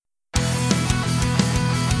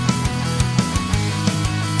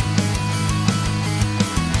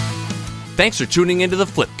Thanks for tuning into the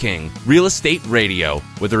Flip King, Real Estate Radio.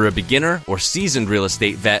 Whether a beginner or seasoned real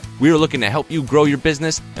estate vet, we are looking to help you grow your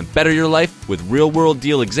business and better your life with real-world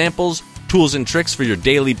deal examples, tools and tricks for your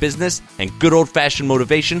daily business, and good old-fashioned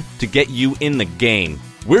motivation to get you in the game.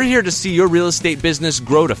 We're here to see your real estate business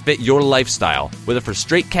grow to fit your lifestyle, whether for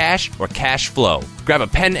straight cash or cash flow. Grab a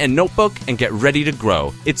pen and notebook and get ready to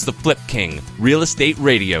grow. It's the Flip King, Real Estate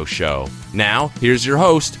Radio Show. Now, here's your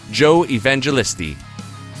host, Joe Evangelisti.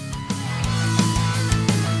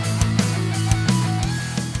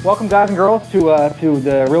 Welcome, guys and girls, to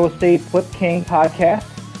the Real Estate Flip King podcast,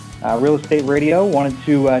 Real Estate Radio. Wanted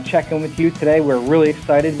to check in with you today. We're really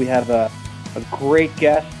excited. We have a great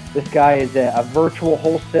guest. This guy is a virtual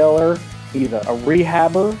wholesaler. He's a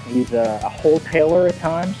rehabber. He's a wholesaler at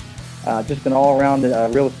times. Just an all-around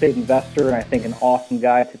real estate investor, and I think an awesome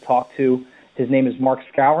guy to talk to. His name is Mark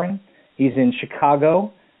Skowron. He's in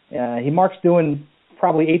Chicago. Mark's doing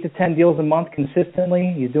probably 8 to 10 deals a month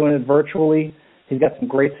consistently. He's doing it virtually. He's got some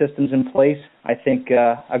great systems in place. I think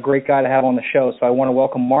a great guy to have on the show. So I want to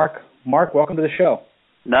welcome Mark. Mark, welcome to the show.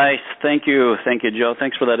 Nice. Thank you. Thank you, Joe.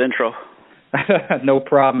 Thanks for that intro. No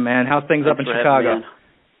problem, man. How's things up in Chicago?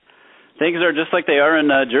 Things are just like they are in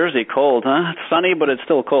Jersey. Cold, huh? It's sunny, but it's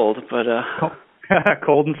still cold. But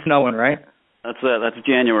cold and snowing, right? That's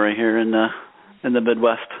January here in the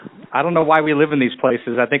Midwest. I don't know why we live in these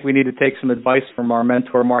places. I think we need to take some advice from our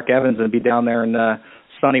mentor, Mark Evans, and be down there in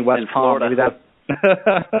sunny West Palm. Maybe that.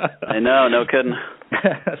 I know, no kidding.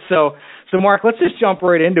 So Mark, let's just jump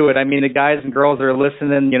right into it. I mean, the guys and girls that are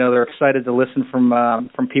listening, they're excited to listen from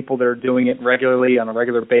people that are doing it regularly on a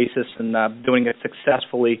regular basis and doing it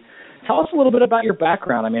successfully. Tell us a little bit about your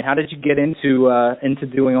background. I mean, how did you get into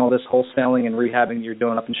doing all this wholesaling and rehabbing you're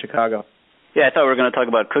doing up in Chicago? Yeah, I thought we were going to talk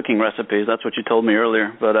about cooking recipes. That's what you told me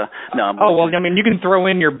earlier, but no. Oh well, I mean, you can throw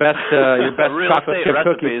in your best chocolate chip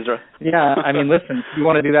recipes. Cookies. Yeah, I mean, listen, if you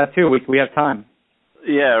want to do that too, we have time.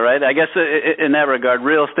 Yeah, right. I guess in that regard,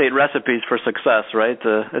 real estate recipes for success, right?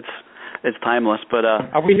 It's timeless. But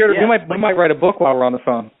are we here? Yeah. We might write a book while we're on the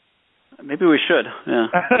phone. Maybe we should. Yeah.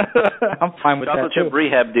 I'm fine with chocolate that too. Chocolate chip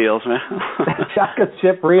rehab deals, man. Chocolate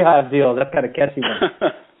chip rehab deals. That's kind of catchy one.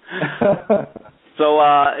 So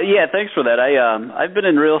thanks for that. I've been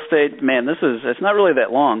in real estate, man. It's not really that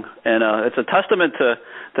long, and it's a testament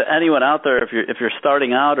to anyone out there if you're starting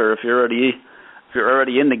out or if you're already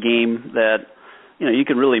in the game that you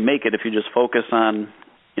can really make it if you just focus on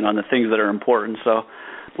on the things that are important. So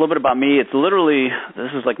a little bit about me. It's literally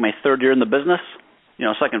this is like my third year in the business,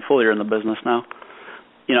 second full year in the business now.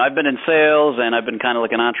 I've been in sales and I've been kind of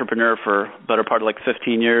like an entrepreneur for the better part of like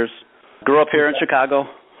 15 years. Grew up here in Chicago.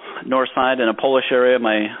 North side in a Polish area.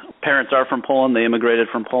 My parents are from Poland. They immigrated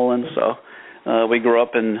from Poland, so we grew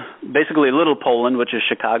up in basically Little Poland, which is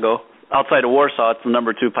Chicago. Outside of Warsaw, it's the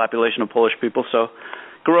number 2 population of Polish people. So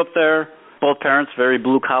grew up there. Both parents very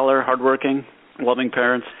blue collar, hardworking, loving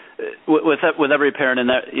parents. With every parent in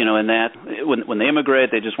that, when they immigrate,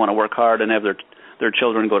 they just want to work hard and have their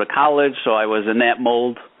children go to college. So I was in that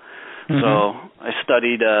mold. Mm-hmm. So I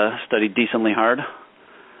studied decently hard.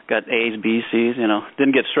 Got A's, B's, C's,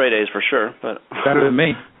 Didn't get straight A's for sure, but better than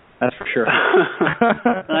me, that's for sure.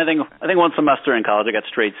 And I think one semester in college I got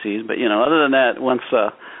straight C's, but other than that, once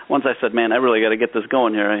I said, man, I really got to get this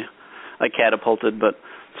going here, I catapulted. But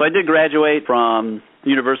so I did graduate from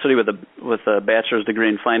university with a bachelor's degree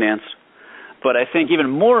in finance. But I think even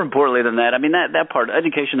more importantly than that, I mean that part,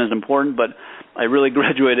 education is important, but I really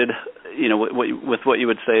graduated, with what you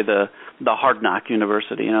would say the hard knock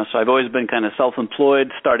university. So I've always been kind of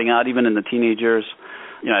self-employed, starting out even in the teenage years.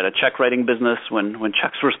 I had a check writing business when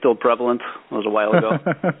checks were still prevalent. That was a while ago.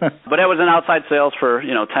 But I was in outside sales for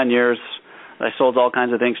 10 years. I sold all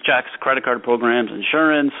kinds of things: checks, credit card programs,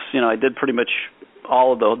 insurance. I did pretty much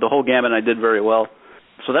all of the whole gamut. And I did very well.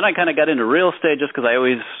 So then I kind of got into real estate just because I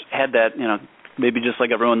always had that, maybe just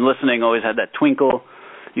like everyone listening, always had that twinkle.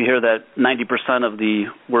 You hear that 90% of the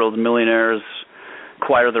world's millionaires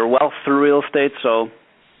acquire their wealth through real estate. So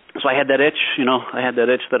I had that itch, I had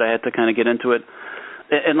that itch that I had to kind of get into it.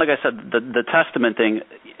 And like I said, the testament thing,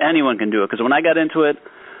 anyone can do it. Because when I got into it,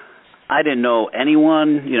 I didn't know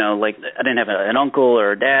anyone, like I didn't have an uncle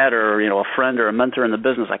or a dad or, a friend or a mentor in the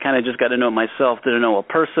business. I kind of just got to know it myself, didn't know a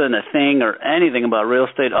person, a thing, or anything about real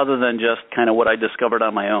estate other than just kind of what I discovered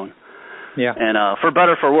on my own. Yeah. And for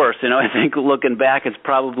better or for worse, I think looking back, it would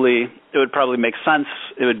probably make sense.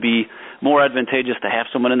 It would be more advantageous to have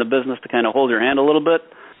someone in the business to kind of hold your hand a little bit.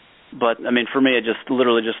 But, I mean, for me, it just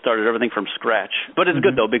literally just started everything from scratch. But it's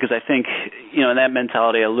good, though, because I think, in that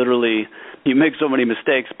mentality, you make so many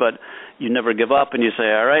mistakes, but you never give up, and you say,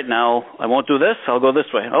 all right, now I won't do this, I'll go this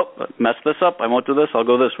way. Oh, mess this up, I won't do this, I'll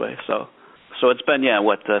go this way. So So it's been,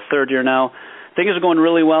 third year now. Things are going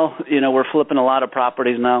really well. We're flipping a lot of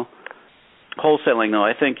properties now. Wholesaling, though,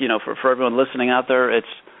 I think, for everyone listening out there, it's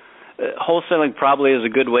wholesaling probably is a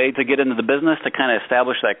good way to get into the business to kind of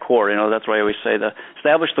establish that core. That's why I always say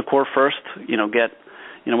establish the core first. Get,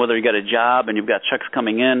 whether you got a job and you've got checks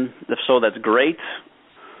coming in. If so, that's great.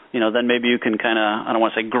 Then maybe you can kind of, I don't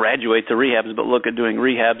want to say graduate to rehabs, but look at doing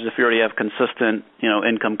rehabs if you already have consistent,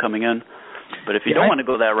 income coming in. But if you don't want to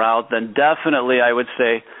go that route, then definitely I would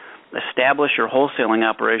say establish your wholesaling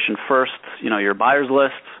operation first, your buyer's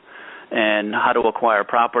list and how to acquire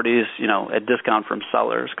properties, at discount from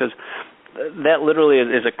sellers. Because that literally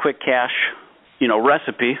is a quick cash,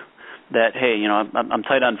 recipe that, hey, I'm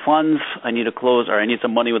tight on funds, I need to close, or I need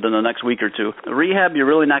some money within the next week or two. Rehab, you're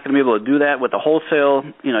really not going to be able to do that. With the wholesale,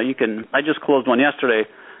 I just closed one yesterday,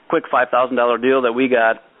 quick $5,000 deal that we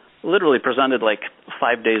got literally presented like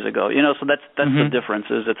 5 days ago. So that's the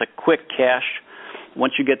difference, is it's a quick cash.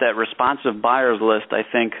 Once you get that responsive buyer's list, I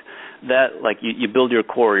think that you build your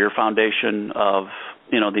core, your foundation of,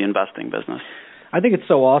 the investing business. I think it's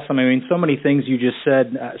so awesome. I mean, so many things you just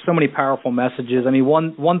said, so many powerful messages. I mean,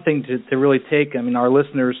 one thing to really take, our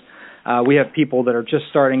listeners, we have people that are just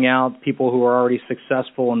starting out, people who are already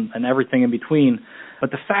successful and everything in between.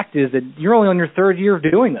 But the fact is that you're only on your third year of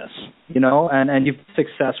doing this, and you've been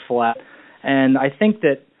successful at. And I think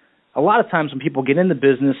that a lot of times when people get into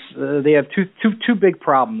business, they have two big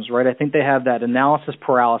problems, right? I think they have that analysis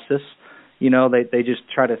paralysis. They just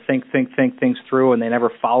try to think things through and they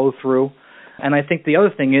never follow through. And I think the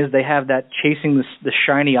other thing is they have that chasing the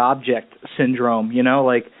shiny object syndrome. You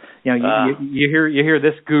hear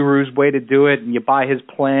this guru's way to do it, and you buy his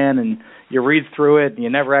plan, and you read through it, and you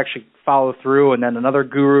never actually follow through. And then another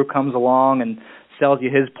guru comes along and sells you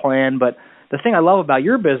his plan. But the thing I love about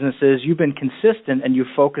your business is you've been consistent and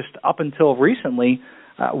you've focused up until recently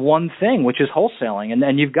one thing, which is wholesaling,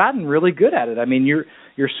 and you've gotten really good at it. I mean, you're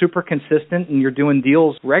super consistent and you're doing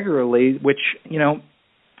deals regularly, which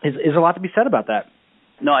is a lot to be said about that.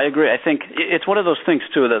 No, I agree. I think it's one of those things,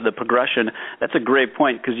 too, the progression. That's a great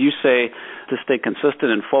point, because you say to stay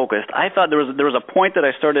consistent and focused. I thought there was a point that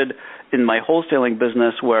I started in my wholesaling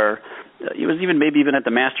business where it was even at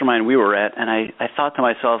the mastermind we were at, and I thought to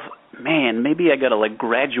myself, man, maybe I got to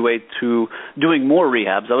graduate to doing more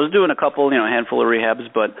rehabs. I was doing a couple, a handful of rehabs,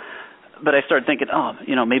 but I started thinking,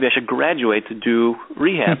 maybe I should graduate to do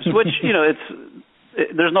rehabs, which,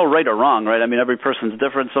 there's no right or wrong, right? I mean, every person's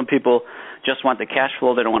different. Some people just want the cash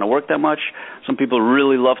flow. They don't want to work that much. Some people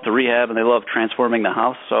really love to rehab and they love transforming the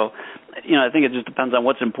house. So, I think it just depends on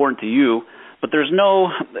what's important to you. But there's no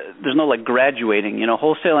graduating.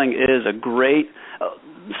 Wholesaling is a great.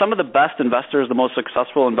 Some of the best investors, the most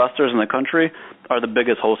successful investors in the country, are the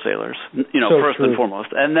biggest wholesalers. First and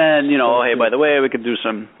foremost, and then hey, by the way, we could do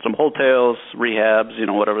some wholesales, rehabs,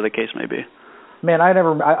 whatever the case may be. Man,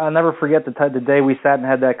 I'll never forget the day we sat and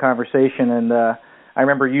had that conversation, and I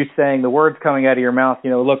remember you saying the words coming out of your mouth.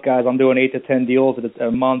 Look, guys, I'm doing 8 to 10 deals a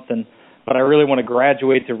month, but I really want to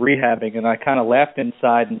graduate to rehabbing, and I kind of laughed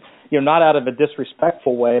inside, and not out of a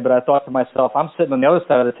disrespectful way, but I thought to myself, I'm sitting on the other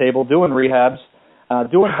side of the table doing rehabs,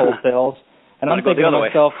 doing wholesales, and I'm thinking to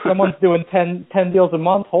myself, someone's doing 10 deals a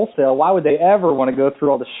month wholesale. Why would they ever want to go through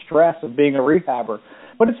all the stress of being a rehabber?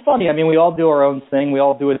 But it's funny. I mean, we all do our own thing. We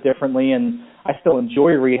all do it differently, and I still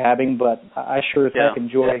enjoy rehabbing, but I sure as heck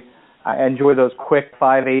I enjoy those quick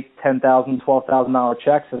 $5,000, $8,000, $10,000, $12,000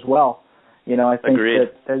 checks as well. I think Agreed.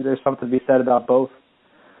 that there's something to be said about both.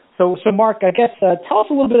 So Mark, I guess tell us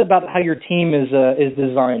a little bit about how your team is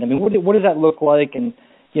designed. I mean, what does that look like, and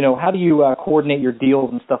how do you coordinate your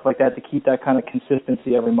deals and stuff like that to keep that kind of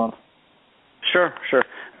consistency every month? Sure.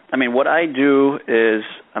 I mean, what I do is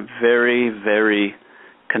I'm very, very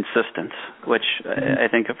consistent, which I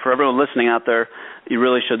think for everyone listening out there, you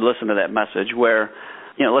really should listen to that message where,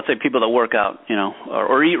 let's say people that work out,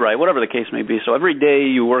 or eat right, whatever the case may be. So every day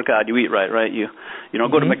you work out, you eat right? You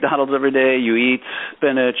don't go to McDonald's every day, you eat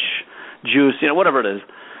spinach, juice, whatever it is.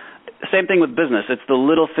 Same thing with business. It's the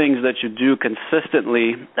little things that you do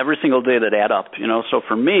consistently every single day that add up, So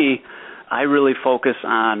for me, I really focus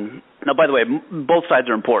on. Now, by the way, both sides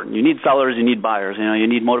are important. You need sellers, you need buyers. You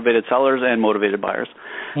need motivated sellers and motivated buyers.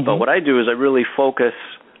 Mm-hmm. But what I do is I really focus.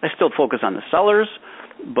 I still focus on the sellers,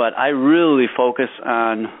 but I really focus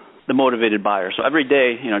on the motivated buyers. So every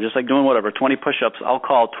day, just like doing 20 push-ups, I'll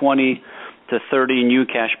call 20 to 30 new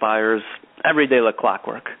cash buyers every day like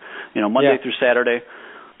clockwork. Monday through Saturday.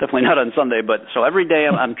 Definitely not on Sunday, but so every day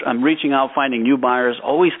I'm reaching out, finding new buyers,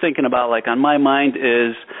 always thinking about, on my mind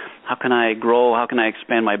is, how can I grow, how can I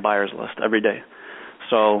expand my buyers list every day?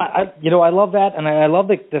 So I love that, and I love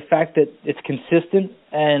the fact that it's consistent.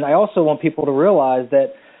 And I also want people to realize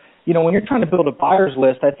that, when you're trying to build a buyer's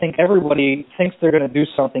list, I think everybody thinks they're going to do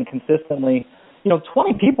something consistently.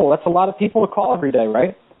 20 people, that's a lot of people to call every day,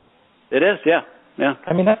 right? It is, yeah.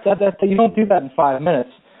 I mean, that you don't do that in 5 minutes.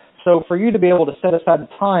 So for you to be able to set aside the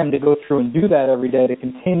time to go through and do that every day to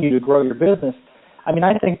continue to grow your business, I mean,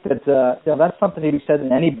 I think that that's something to be said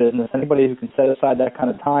in any business. Anybody who can set aside that kind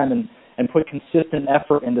of time and put consistent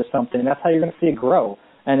effort into something, that's how you're going to see it grow.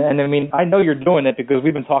 And I mean, I know you're doing it because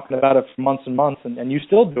we've been talking about it for months and months, and you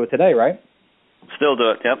still do it today, right? Still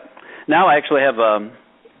do it, yep. Now I actually have a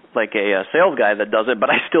sales guy that does it,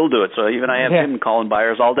 but I still do it. So even I have him calling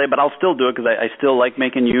buyers all day, but I'll still do it because I still like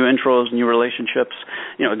making new intros, new relationships,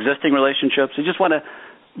 existing relationships. You just want to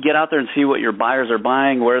get out there and see what your buyers are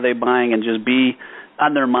buying, where are they buying, and just be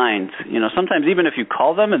on their minds. Sometimes even if you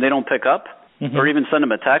call them and they don't pick up, or even send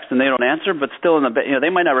them a text and they don't answer, but still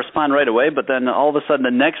they might not respond right away, but then all of a sudden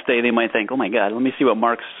the next day they might think, oh my God, let me see what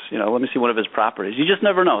Mark's, let me see one of his properties. You just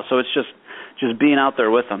never know. So it's just being out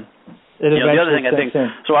there with them. The other thing I think,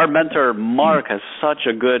 so our mentor Mark has such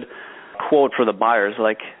a good quote for the buyers.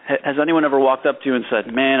 Like, has anyone ever walked up to you and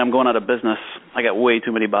said, man, I'm going out of business. I got way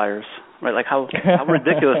too many buyers. Right? Like how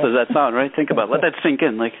ridiculous does that sound, right? Think about it. Let that sink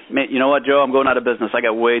in. Like, man, you know what, Joe, I'm going out of business. I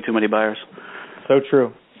got way too many buyers. So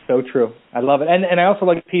true. So true. I love it. And I also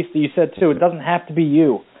like the piece that you said, too. It doesn't have to be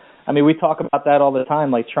you. I mean, we talk about that all the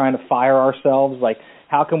time, like trying to fire ourselves. Like,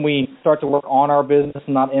 how can we start to work on our business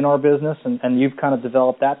and not in our business? And you've kind of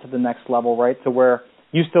developed that to the next level, right, to where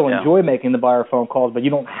you still enjoy making the buyer phone calls, but you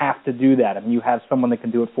don't have to do that. I mean, you have someone that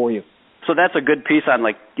can do it for you. So that's a good piece on,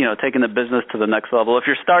 taking the business to the next level. If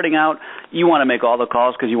you're starting out, you want to make all the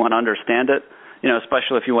calls because you want to understand it.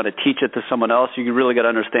 Especially if you want to teach it to someone else, you really got to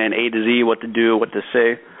understand A to Z, what to do, what to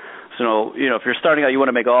say. So, if you're starting out, you want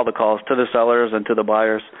to make all the calls to the sellers and to the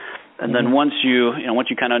buyers. And then once you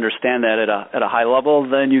kind of understand that at a high level,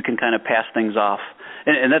 then you can kind of pass things off.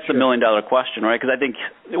 And that's the $1 million question, right? Because I think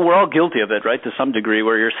we're all guilty of it, right, to some degree,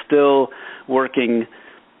 where you're still working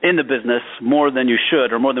in the business more than you should,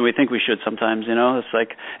 or more than we think we should sometimes. It's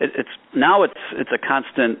like it's a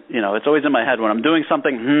constant. It's always in my head when I'm doing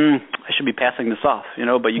something. I should be passing this off.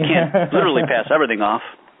 But you can't literally pass everything off.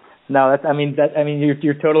 No,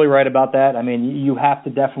 you're totally right about that. I mean, you have to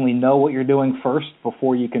definitely know what you're doing first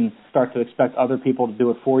before you can start to expect other people to do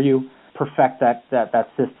it for you. Perfect that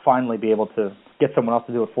finally be able to get someone else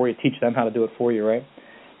to do it for you, teach them how to do it for you, right?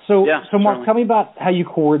 So Mark, tell me about how you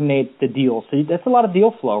coordinate the deals. So that's a lot of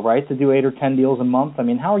deal flow, right, to do 8 or 10 deals a month? I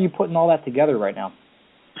mean, how are you putting all that together right now?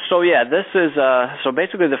 So, this is so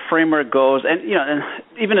basically the framework goes, and, and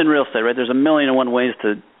even in real estate, right, there's 1,000,001 ways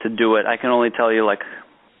to do it. I can only tell you,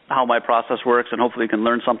 how my process works, and hopefully you can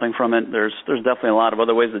learn something from it. There's definitely a lot of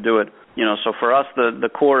other ways to do it. So for us, the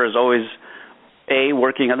core is always,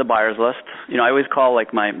 working on the buyer's list. I always call,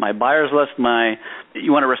 my buyer's list,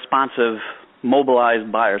 you want a responsive,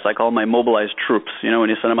 mobilized buyers. I call them my mobilized troops. When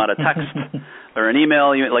you send them out a text or an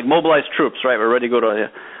email, mobilized troops, right? We're ready to go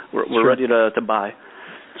we're ready to buy.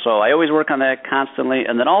 So I always work on that constantly.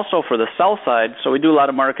 And then also for the sell side, so we do a lot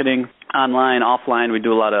of marketing online, offline. We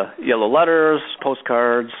do a lot of yellow letters,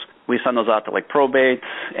 postcards. We send those out to probates,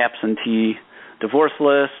 absentee, divorce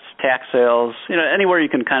lists, tax sales, anywhere you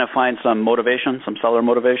can kind of find some motivation, some seller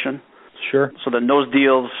motivation. Sure. So then those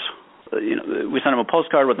deals, we send them a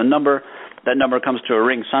postcard with a number. That number comes to a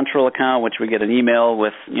Ring Central account, which we get an email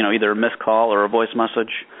with, either a missed call or a voice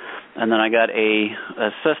message. And then I got a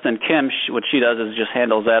assistant, Kim. What she does is just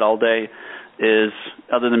handles that all day. Is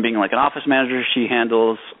other than being like an office manager, she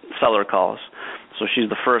handles seller calls. So she's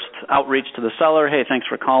the first outreach to the seller. Hey, thanks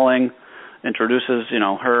for calling. Introduces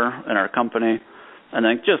her and our company, and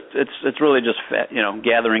then it's really just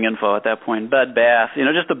gathering info at that point. Bed, bath,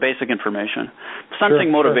 just the basic information.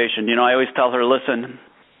 Sensing motivation. Sure. I always tell her, listen,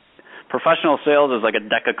 professional sales is like a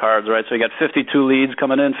deck of cards, right? So you got 52 leads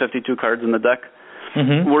coming in, 52 cards in the deck.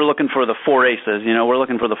 Mm-hmm. We're looking for the 4 aces. We're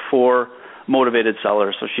looking for the 4 motivated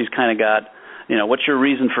sellers. So she's kind of got, what's your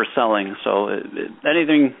reason for selling? So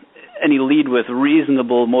any lead with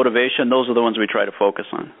reasonable motivation, those are the ones we try to focus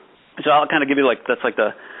on. So I'll kind of give you that's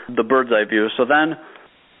the bird's eye view. So then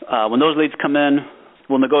when those leads come in,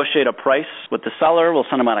 we'll negotiate a price with the seller. We'll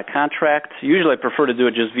send them out a contract. Usually I prefer to do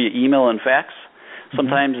it just via email and fax.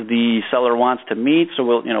 Sometimes the seller wants to meet, so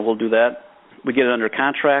we'll do that. We get it under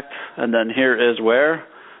contract, and then here is where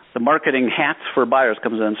the marketing hats for buyers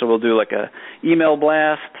comes in. So we'll do a email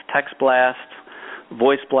blast, text blast,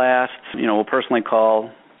 voice blast. We'll personally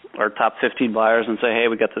call our top 15 buyers and say, hey,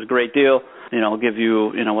 we got this great deal. I'll give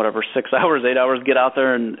you, 6 hours, 8 hours, get out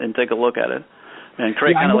there and take a look at it. and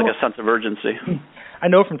create kind of like a sense of urgency. I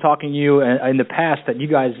know from talking to you in the past that you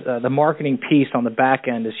guys, the marketing piece on the back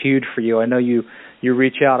end is huge for you. I know you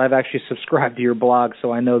reach out. I've actually subscribed to your blog,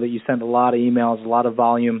 so I know that you send a lot of emails, a lot of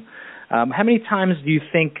volume. How many times do you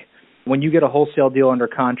think when you get a wholesale deal under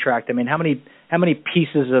contract, I mean, how many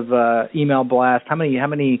pieces of email blast, how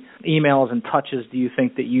many emails and touches do you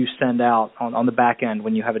think that you send out on the back end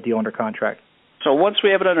when you have a deal under contract? So once we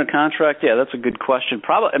have it under contract, yeah, that's a good question.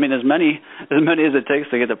 Probably, I mean, as many as it takes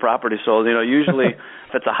to get the property sold. You know, usually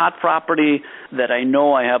if it's a hot property that I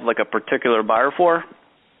know I have like a particular buyer for,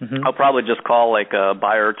 I'll probably just call like a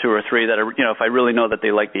buyer or two or three that are, you know, if I really know that they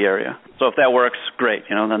like the area. So if that works, great,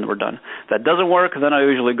 you know, then we're done. If that doesn't work, then I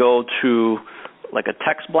usually go to like a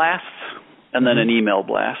text blast and then an email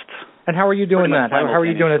blast. And how are you doing that? How are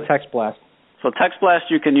you doing a text blast? So text blast,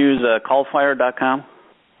 you can use callfire.com.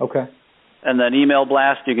 Okay. And then email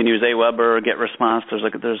blast, you can use AWeber, GetResponse.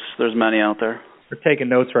 There's many out there. We're taking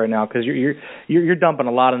notes right now because you're dumping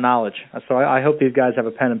a lot of knowledge. So I hope these guys have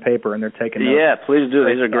a pen and paper and they're taking notes. Yeah, please do.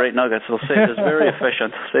 These are great nuggets. They'll save us very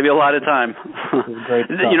efficient. Save you a lot of time. This is great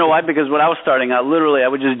stuff. You know why? Because when I was starting out, literally, I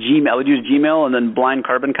would use Gmail and then blind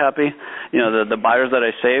carbon copy. You know, the buyers that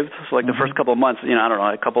I saved. So like the first couple of months, you know, I don't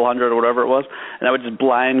know, a couple hundred or whatever it was, and I would just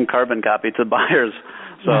blind carbon copy to buyers.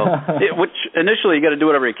 So, which initially you got to do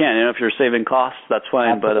whatever you can. You know, if you're saving costs, that's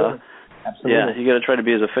fine. Absolutely. But yeah, you got to try to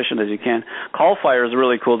be as efficient as you can. Callfire is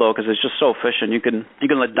really cool though because it's just so efficient. You can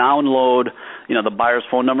download, you know, the buyer's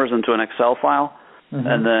phone numbers into an Excel file,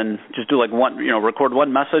 and then just do like record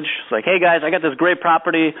one message. It's like, hey guys, I got this great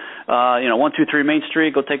property, 123 Main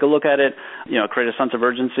Street. Go take a look at it. You know, create a sense of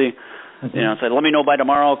urgency. You know, say let me know by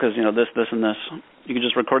tomorrow because you know this, and this. You can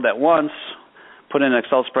just record that once. Put in an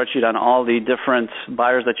Excel spreadsheet on all the different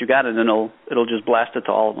buyers that you got, and then it'll just blast it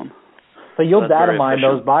to all of them. So you'll data mine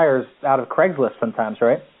those buyers out of Craigslist sometimes,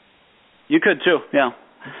 right? You could too, yeah.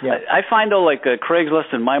 I find though, like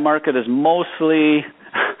Craigslist in my market is mostly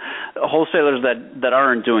wholesalers that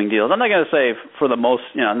aren't doing deals. I'm not going to say for the most,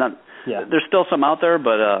 you know, not. Yeah. There's still some out there,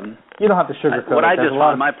 but you don't have to sugarcoat it. What I just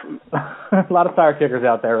found, a lot of tire kickers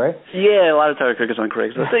out there, right? Yeah, a lot of tire kickers on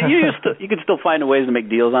Craigslist. You can still find ways to make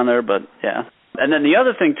deals on there, but yeah. And then the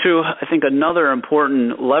other thing, too, I think another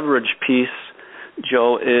important leverage piece,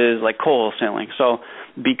 Joe, is like co-wholesaling. So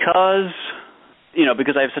because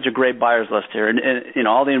I have such a great buyers list here, and you know,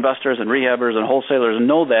 all the investors and rehabbers and wholesalers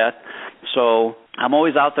know that, so I'm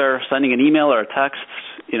always out there sending an email or a text,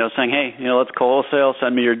 you know, saying, hey, you know, let's co-wholesale,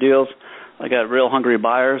 send me your deals. I got real hungry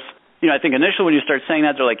buyers. You know, I think initially when you start saying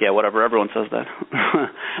that, they're like, yeah, whatever, everyone says that.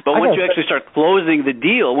 But once you actually start closing the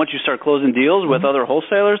deal, once you start closing deals with other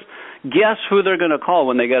wholesalers, guess who they're going to call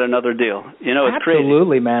when they get another deal? You know, it's crazy.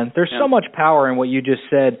 Absolutely, man. There's so much power in what you just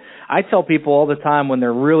said. I tell people all the time when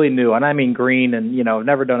they're really new, and I mean green and, you know,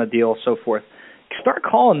 never done a deal, so forth, start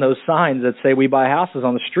calling those signs that say we buy houses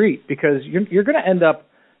on the street because you're going to end up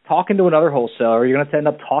talking to another wholesaler. You're going to end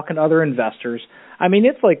up talking to other investors. I mean,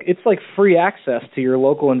 it's like free access to your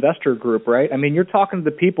local investor group, right? I mean, you're talking to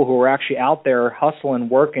the people who are actually out there hustling,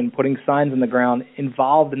 working, putting signs in the ground,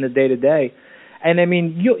 involved in the day-to-day. And, I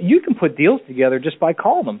mean, you can put deals together just by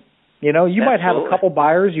calling them. You know, you might have a couple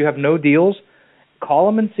buyers, you have no deals. Call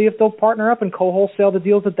them and see if they'll partner up and co-wholesale the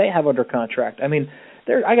deals that they have under contract. I mean,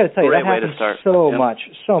 I got to tell you, that happens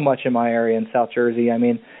so much in my area in South Jersey. I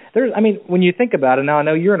mean, when you think about it, now I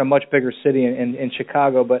know you're in a much bigger city in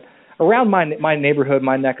Chicago, but around my neighborhood,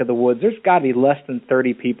 my neck of the woods, there's got to be less than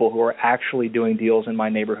 30 people who are actually doing deals in my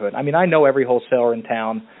neighborhood. I mean, I know every wholesaler in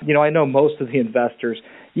town. You know, I know most of the investors.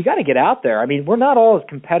 You got to get out there. I mean, we're not all as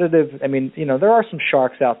competitive. I mean, you know, there are some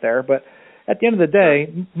sharks out there, but at the end of the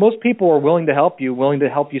day, most people are willing to help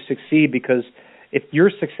you succeed because if your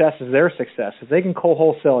success is their success, if they can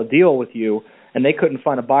co-wholesale a deal with you and they couldn't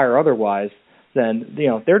find a buyer otherwise, then, you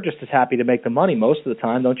know, they're just as happy to make the money most of the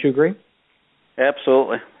time. Don't you agree?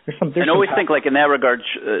 Absolutely. And always think like in that regard,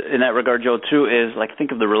 Joe, too, is like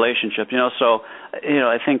think of the relationship. You know, so you know,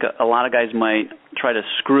 I think a lot of guys might try to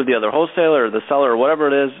screw the other wholesaler or the seller or whatever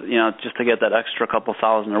it is, you know, just to get that extra couple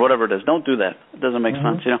thousand or whatever it is. Don't do that. It doesn't make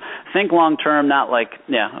sense. You know, think long term, not like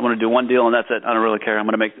I'm going to do one deal and that's it. I don't really care. I'm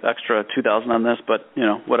going to make extra $2,000 on this, but you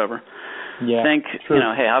know, whatever. Yeah. Think, you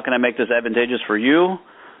know, hey, how can I make this advantageous for you?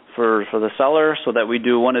 For the seller, so that we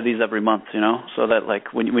do one of these every month, you know, so that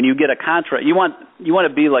like when you get a contract, you want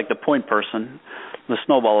to be like the point person, the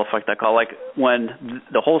snowball effect I call. Like when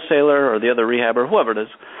the wholesaler or the other rehabber, whoever it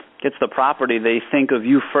is, gets the property, they think of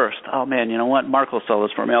you first. Oh man, you know what? Mark will sell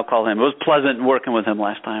this for me. I'll call him. It was pleasant working with him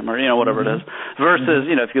last time, or you know whatever it is. Versus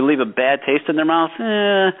you know if you leave a bad taste in their mouth,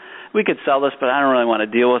 we could sell this, but I don't really want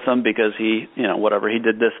to deal with him because he, you know, whatever he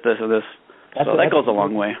did this or this. That goes a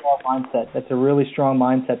long way. Mindset. That's a really strong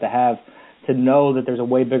mindset to have, to know that there's a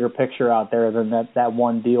way bigger picture out there than that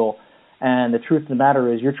one deal. And the truth of the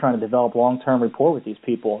matter is, you're trying to develop long-term rapport with these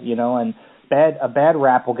people, and a bad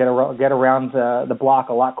rap will get around the block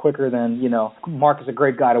a lot quicker than, Mark is a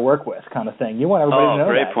great guy to work with kind of thing. You want everybody to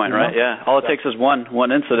know great that, point, right? Yeah. All it takes is one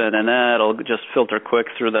incident, and that'll just filter quick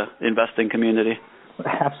through the investing community.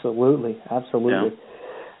 Absolutely. Yeah.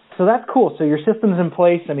 So that's cool. So your system's in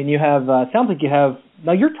place. I mean, you have, sounds like you have,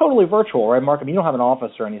 now you're totally virtual, right, Mark? I mean, you don't have an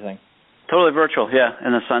office or anything. Totally virtual, yeah,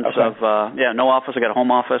 in the sense of, no office. I got a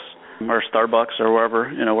home office or Starbucks or wherever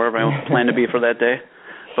I plan to be for that day.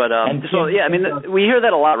 But, we hear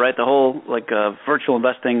that a lot, right? The whole, virtual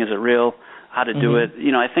investing, is it real? How to do it?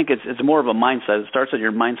 I think it's more of a mindset. It starts with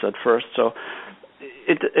your mindset first. So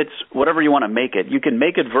it's whatever you want to make it. You can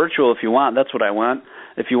make it virtual if you want. That's what I want.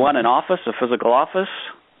 If you want an office, a physical office,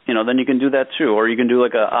 then you can do that too. Or you can do a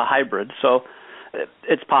hybrid. So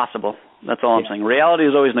it's possible. That's all I'm saying. Reality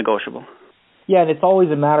is always negotiable. Yeah, and it's always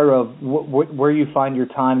a matter of where you find your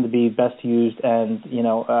time to be best used, and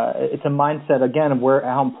it's a mindset again of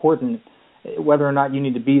how important, whether or not you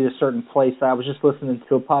need to be at a certain place. I was just listening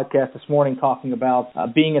to a podcast this morning talking about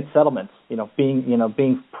being at settlements,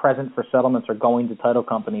 being present for settlements or going to title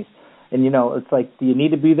companies, and it's like, do you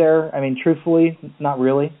need to be there? I mean, truthfully, not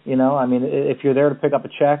really. I mean, if you're there to pick up a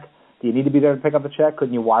check, do you need to be there to pick up a check?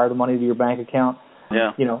 Couldn't you wire the money to your bank account?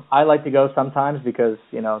 Yeah. I like to go sometimes because,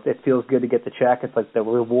 it feels good to get the check. It's like the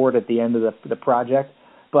reward at the end of the project.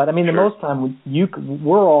 But, I mean, the most time,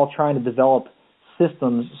 we're all trying to develop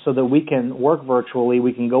systems so that we can work virtually,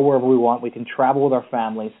 we can go wherever we want, we can travel with our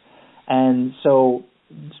families. And so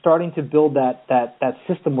starting to build that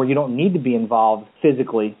system where you don't need to be involved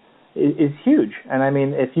physically is huge. And, I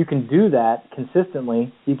mean, if you can do that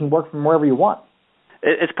consistently, you can work from wherever you want.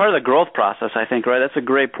 It's part of the growth process, I think, right? That's a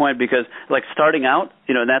great point because, starting out,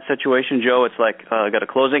 in that situation, Joe, it's like, I got a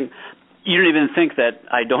closing. You don't even think that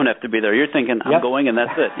I don't have to be there. You're thinking, I'm going and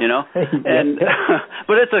that's it, And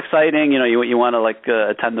but it's exciting, you want to,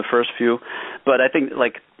 attend the first few. But I think,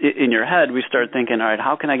 in your head, we start thinking, all right,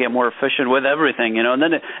 how can I get more efficient with everything, And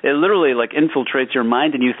then it literally, infiltrates your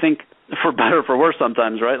mind and you think, for better or for worse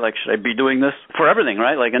sometimes, right? Should I be doing this for everything,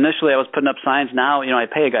 right? Initially I was putting up signs. Now, I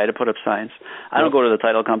pay a guy to put up signs. I don't go to the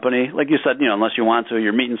title company. Like you said, unless you want to,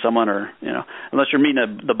 you're meeting someone or, unless you're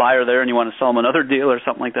meeting the buyer there and you want to sell them another deal or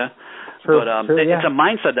something like that. True, it's a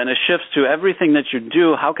mindset then. It shifts to everything that you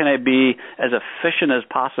do. How can I be as efficient as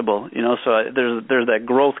possible? So there's that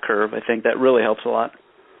growth curve, I think, that really helps a lot.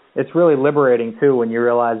 It's really liberating, too, when you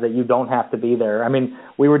realize that you don't have to be there. I mean,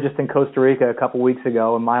 we were just in Costa Rica a couple weeks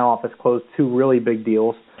ago, and my office closed 2 really big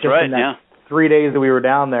deals. That's right, yeah. 3 days that we were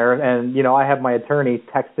down there, and, I have my attorney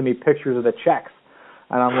texting me pictures of the checks.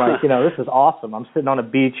 And I'm like, this is awesome. I'm sitting on a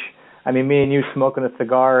beach. I mean, me and you smoking a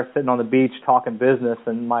cigar, sitting on the beach, talking business,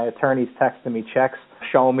 and my attorney's texting me checks,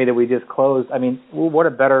 showing me that we just closed. I mean, what a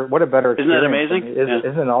better experience. Isn't that amazing?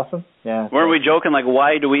 Isn't it awesome? Yeah. Weren't we joking?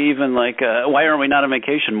 Why do we even why aren't we not on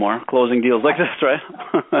vacation more, closing deals like this, right?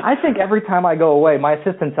 I think every time I go away, my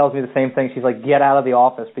assistant tells me the same thing. She's like, get out of the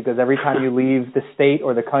office because every time you leave the state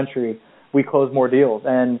or the country, we close more deals.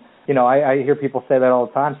 And I hear people say that all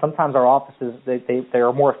the time. Sometimes our offices they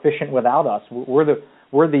are more efficient without us.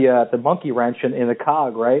 We're the monkey wrench in the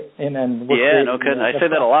cog, right? And no kidding. I say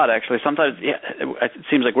that a lot, actually. Sometimes, it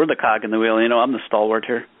seems like we're the cog in the wheel. I'm the stalwart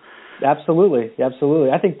here. Absolutely.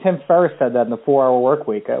 I think Tim Ferriss said that in the 4-Hour Work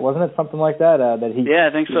Week. Wasn't it something like that? Yeah,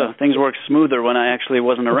 I think so. Things work smoother when I actually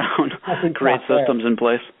wasn't around. Create systems in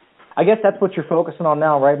place. I guess that's what you're focusing on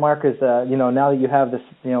now, right, Mark? Is now that you have this,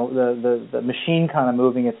 the machine kind of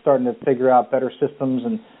moving, it's starting to figure out better systems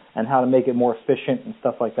and how to make it more efficient and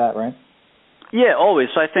stuff like that, right? Yeah, always.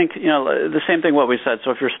 So I think, the same thing what we said.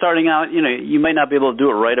 So if you're starting out, you might not be able to do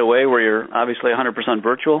it right away where you're obviously 100%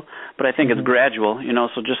 virtual, but I think it's gradual,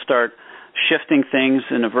 so just start shifting things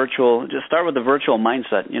in a virtual, just start with the virtual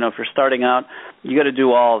mindset. If you're starting out, you got to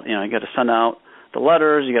do all, you got to send out the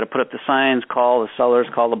letters, you got to put up the signs, call the sellers,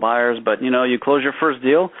 call the buyers, but, you close your first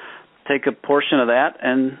deal, take a portion of that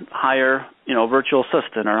and hire, a virtual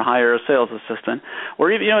assistant or hire a sales assistant.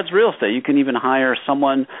 Or even, it's real estate. You can even hire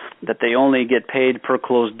someone that they only get paid per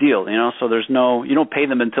closed deal, so you don't pay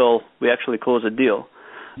them until we actually close a deal,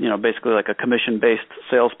 basically like a commission-based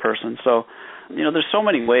salesperson. So, there's so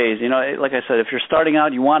many ways, like I said, if you're starting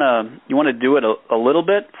out, you want to do it a little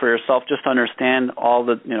bit for yourself, just to understand all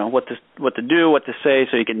the, what to do, what to say,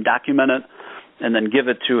 so you can document it and then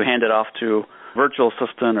hand it off to virtual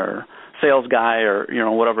assistant or sales guy or,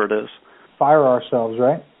 whatever it is. Fire ourselves,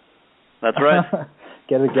 right? That's right.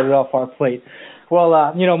 Get it off our plate. Well,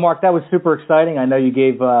 Mark, that was super exciting. I know you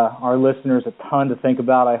gave our listeners a ton to think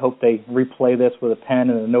about. I hope they replay this with a pen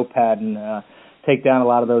and a notepad and take down a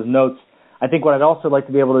lot of those notes. I think what I'd also like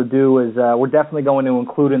to be able to do is we're definitely going to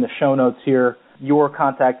include in the show notes here your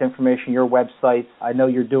contact information, your website. I know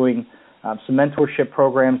you're doing some mentorship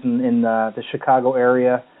programs in the Chicago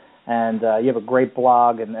area, and you have a great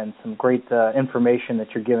blog and some great information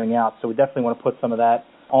that you're giving out. So we definitely want to put some of that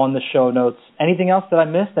on the show notes. Anything else that I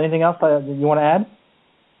missed? Anything else you want to add?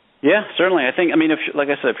 Yeah, certainly. I mean, like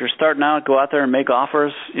I said, if you're starting out, go out there and make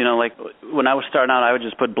offers. Like when I was starting out, I would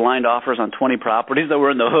just put blind offers on 20 properties that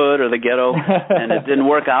were in the hood or the ghetto, and it didn't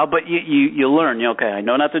work out. But you learn. Okay, I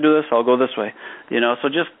know not to do this. I'll go this way. So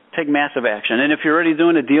just take massive action. And if you're already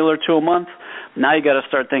doing a deal or two a month, now you got to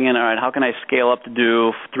start thinking, all right, how can I scale up to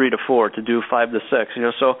do 3 to 4, to do 5 to 6?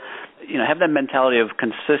 So have that mentality of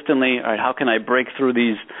consistently, all right, how can I break through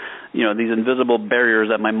these these invisible barriers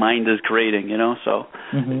that my mind is creating, So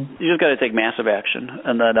you just got to take massive action.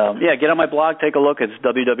 And then, get on my blog, take a look. It's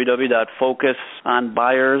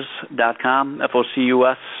www.focusonbuyers.com,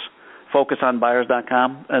 FOCUS,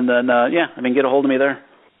 focusonbuyers.com. And then, get a hold of me there.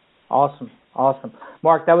 Awesome.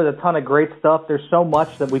 Mark, that was a ton of great stuff. There's so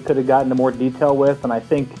much that we could have gotten into more detail with, and I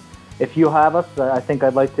think if you have us, I think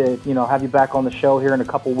I'd like to, have you back on the show here in a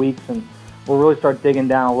couple weeks, and we'll really start digging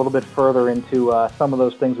down a little bit further into some of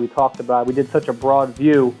those things we talked about. We did such a broad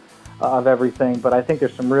view of everything, but I think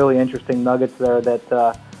there's some really interesting nuggets there that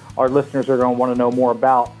our listeners are going to want to know more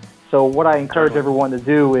about. So what I encourage everyone to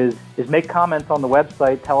do is make comments on the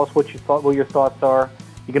website. Tell us what your thoughts are.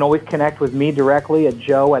 You can always connect with me directly at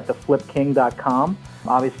joe@theflipking.com.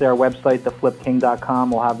 Obviously, our website,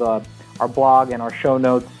 theflipking.com, will have our blog and our show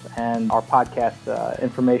notes and our podcast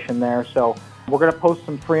information there. So we're going to post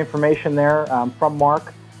some free information there from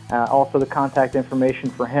Mark, also the contact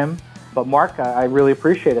information for him. But Mark, I really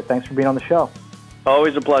appreciate it. Thanks for being on the show.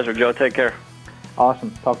 Always a pleasure, Joe. Take care.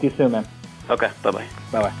 Awesome. Talk to you soon, man. Okay. Bye-bye.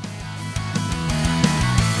 Bye-bye.